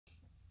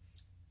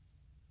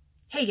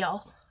Hey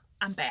y'all,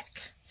 I'm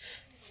back.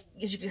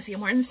 As you can see, I'm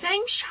wearing the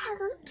same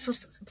shirt. So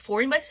before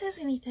anybody says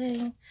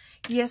anything,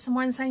 yes, I'm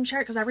wearing the same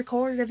shirt because I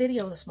recorded a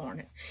video this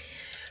morning.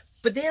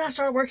 But then I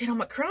started working on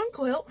my crumb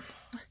quilt.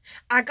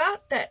 I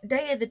got that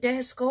Day of the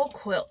Dead skull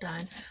quilt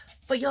done.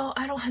 But y'all,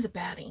 I don't have the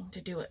batting to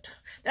do it.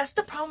 That's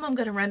the problem I'm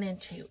going to run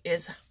into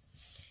is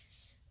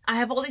I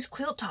have all these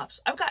quilt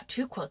tops. I've got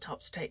 2 quilt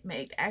tops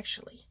made,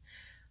 actually.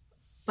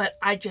 But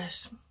I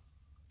don't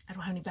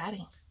have any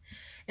batting.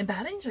 And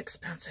batting's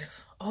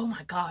expensive. Oh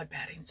my God,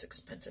 batting's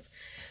expensive.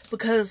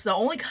 Because the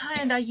only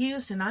kind I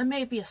used, and I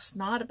may be a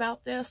snot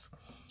about this,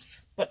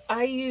 but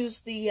I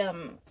use the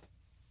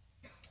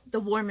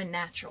Warm and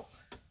Natural.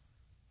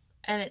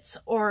 And it's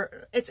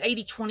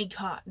 80-20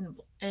 cotton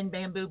and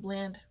bamboo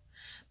blend.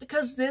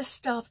 Because this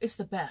stuff is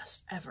the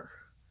best ever.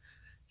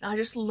 I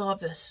just love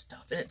this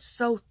stuff. And it's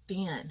so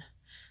thin.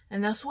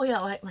 And that's the way I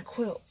like my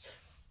quilts.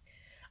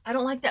 I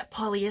don't like that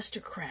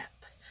polyester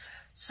crap.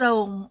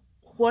 So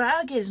what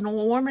I get is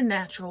Warm and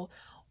Natural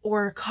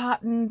or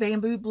cotton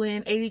bamboo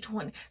blend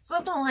 80-20,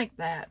 something like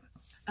that.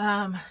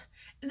 And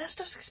that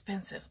stuff's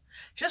expensive.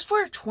 Just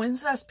for a twin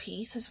size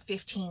piece is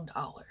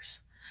 $15.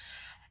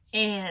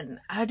 And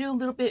I do a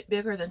little bit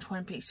bigger than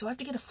twin piece, so I have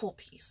to get a full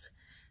piece.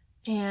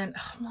 And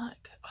I'm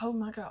like, oh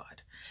my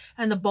God.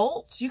 And the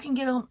bolts, you can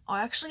get them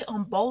actually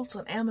on bolts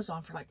on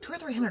Amazon for like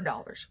 $200 or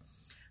 $300.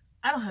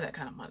 I don't have that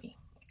kind of money.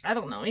 I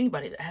don't know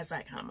anybody that has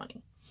that kind of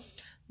money.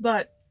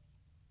 But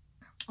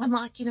I'm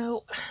like, you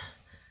know,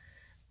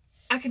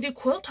 I can do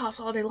quilt tops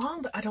all day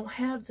long, but I don't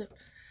have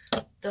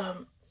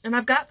and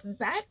I've got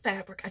bat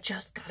fabric. I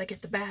just got to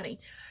get the batting.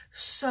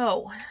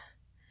 So,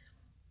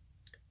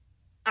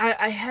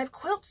 I have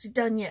quilts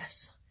done,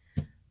 yes,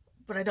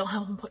 but I don't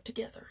have them put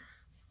together.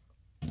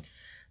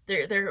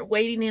 They're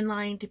waiting in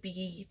line to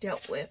be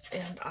dealt with,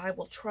 and I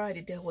will try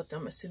to deal with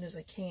them as soon as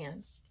I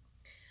can.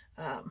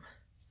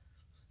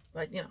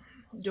 But, you know,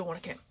 doing what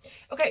I can.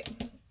 Okay,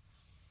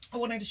 I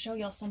wanted to show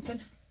y'all something.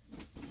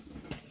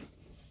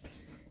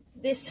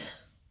 This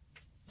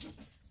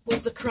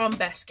was the crumb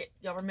basket.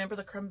 Y'all remember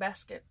the crumb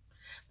basket?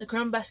 The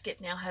crumb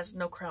basket now has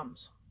no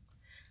crumbs.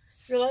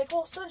 You're like,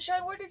 well,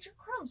 Sunshine, where did your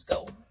crumbs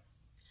go?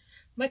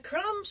 My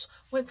crumbs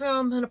went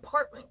from an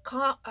apartment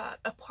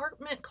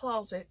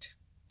closet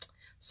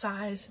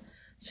size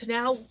to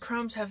now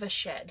crumbs have a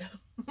shed.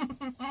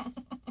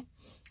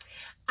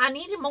 I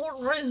needed more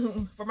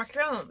room for my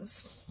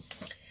crumbs.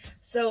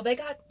 So they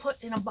got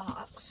put in a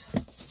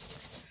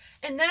box.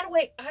 And that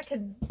way I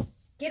can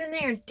get in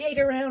there and dig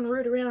around,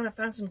 root around, and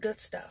find some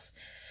good stuff.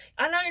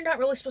 I know you're not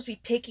really supposed to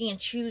be picky and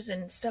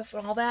choosing stuff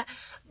and all that,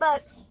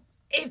 but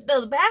if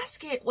the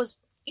basket was,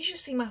 you should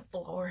see my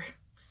floor.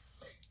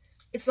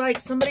 It's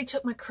like somebody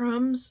took my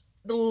crumbs,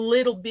 the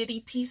little bitty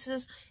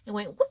pieces, and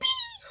went whoopee.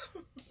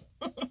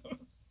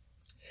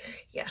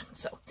 Yeah,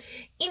 so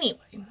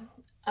anyway,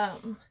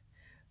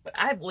 but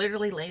I've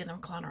literally laid in the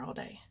recliner all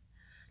day.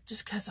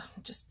 Just because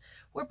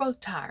we're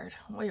both tired.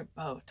 We're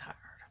both tired.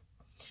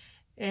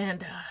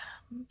 And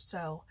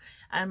so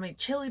I made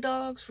chili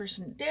dogs for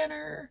some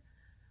dinner.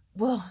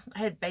 Well, I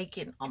had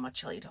bacon on my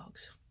chili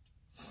dogs.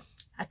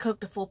 I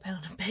cooked a full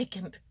pound of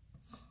bacon.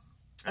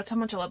 That's how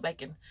much I love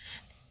bacon.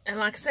 And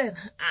like I said,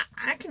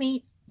 I can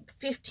eat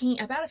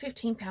about a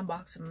 15-pound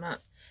box a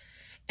month.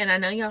 And I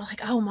know y'all are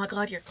like, oh my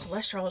God, your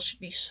cholesterol should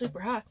be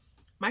super high.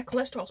 My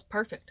cholesterol's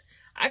perfect.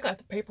 I got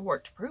the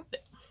paperwork to prove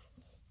it.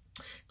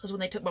 Because when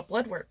they took my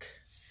blood work,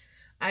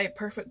 I had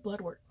perfect blood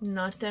work.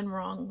 Nothing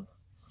wrong.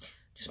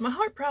 Just my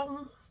heart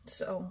problem.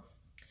 So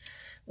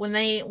when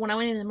I went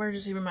into the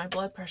emergency room, my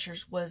blood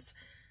pressures was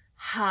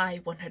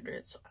high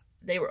 100s.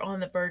 They were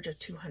on the verge of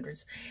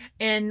 200s.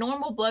 And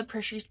normal blood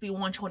pressure used to be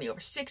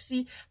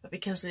 120/60, but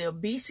because of the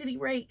obesity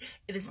rate,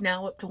 it is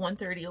now up to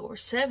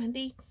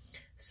 130/70.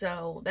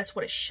 So that's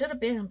what it should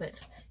have been, but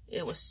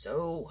it was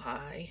so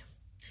high.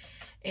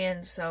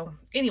 And so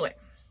anyway,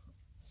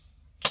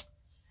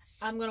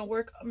 I'm going to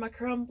work on my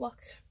crumb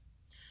block.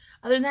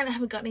 Other than that, I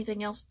haven't got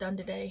anything else done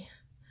today.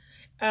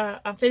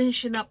 I'm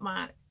finishing up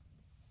my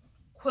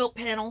quilt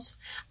panels.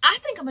 I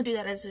think I'm going to do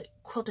that as a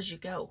quilt as you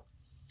go.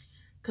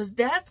 Because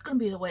that's going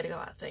to be the way to go,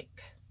 I think.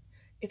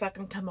 If I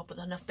can come up with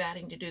enough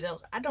batting to do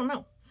those. I don't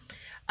know.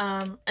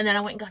 And then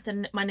I went and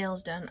got my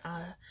nails done.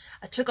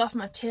 I took off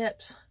my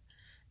tips.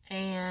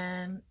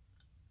 And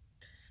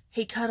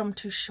he cut them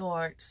too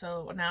short.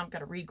 So now I've got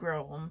to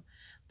regrow them.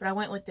 But I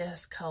went with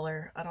this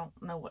color. I don't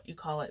know what you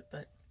call it.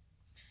 But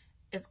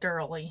it's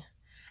girly.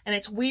 And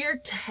it's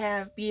weird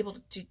to be able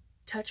to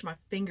touch my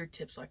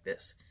fingertips like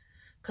this.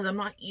 Because I'm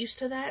not used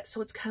to that. So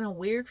it's kind of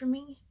weird for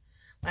me.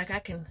 Like I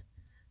can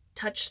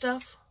touch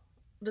stuff.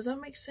 Does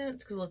that make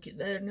sense? Because look,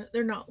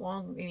 they're not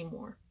long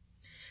anymore.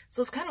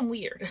 So it's kind of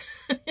weird.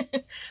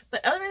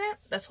 But other than that,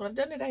 that's what I've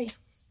done today.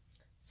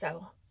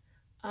 So,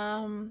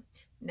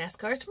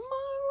 NASCAR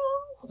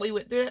tomorrow. We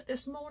went through that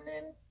this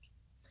morning.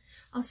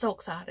 I'm so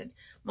excited.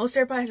 Most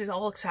everybody is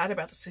all excited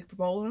about the Super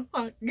Bowl. And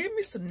I'm like, give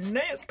me some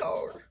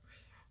NASCAR.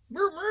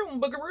 Vroom,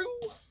 vroom,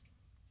 boogaroo.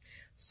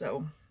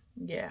 So,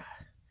 yeah.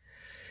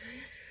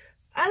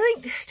 I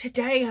think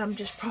today I'm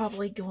just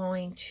probably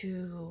going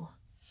to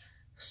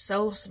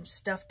sew some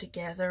stuff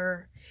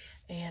together.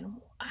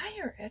 And I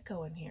hear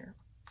echo in here.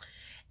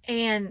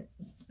 And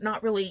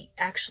not really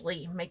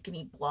actually make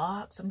any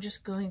blocks. I'm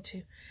just going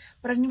to,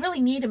 but I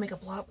really need to make a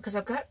block because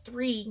I've got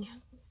 3,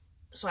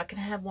 so I can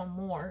have one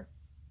more.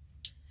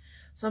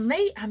 So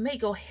I may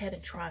go ahead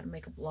and try to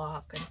make a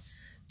block and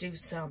do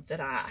something.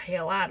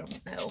 Hell, I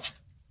don't know.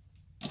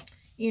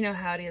 You know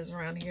how it is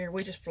around here.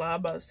 We just fly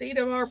by the seat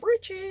of our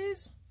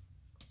britches.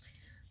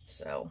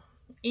 So,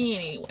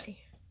 anyway.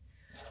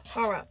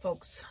 Alright,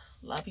 folks.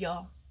 Love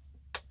y'all.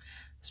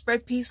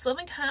 Spread peace, love,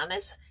 and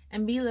kindness,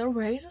 and be little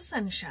rays of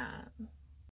sunshine.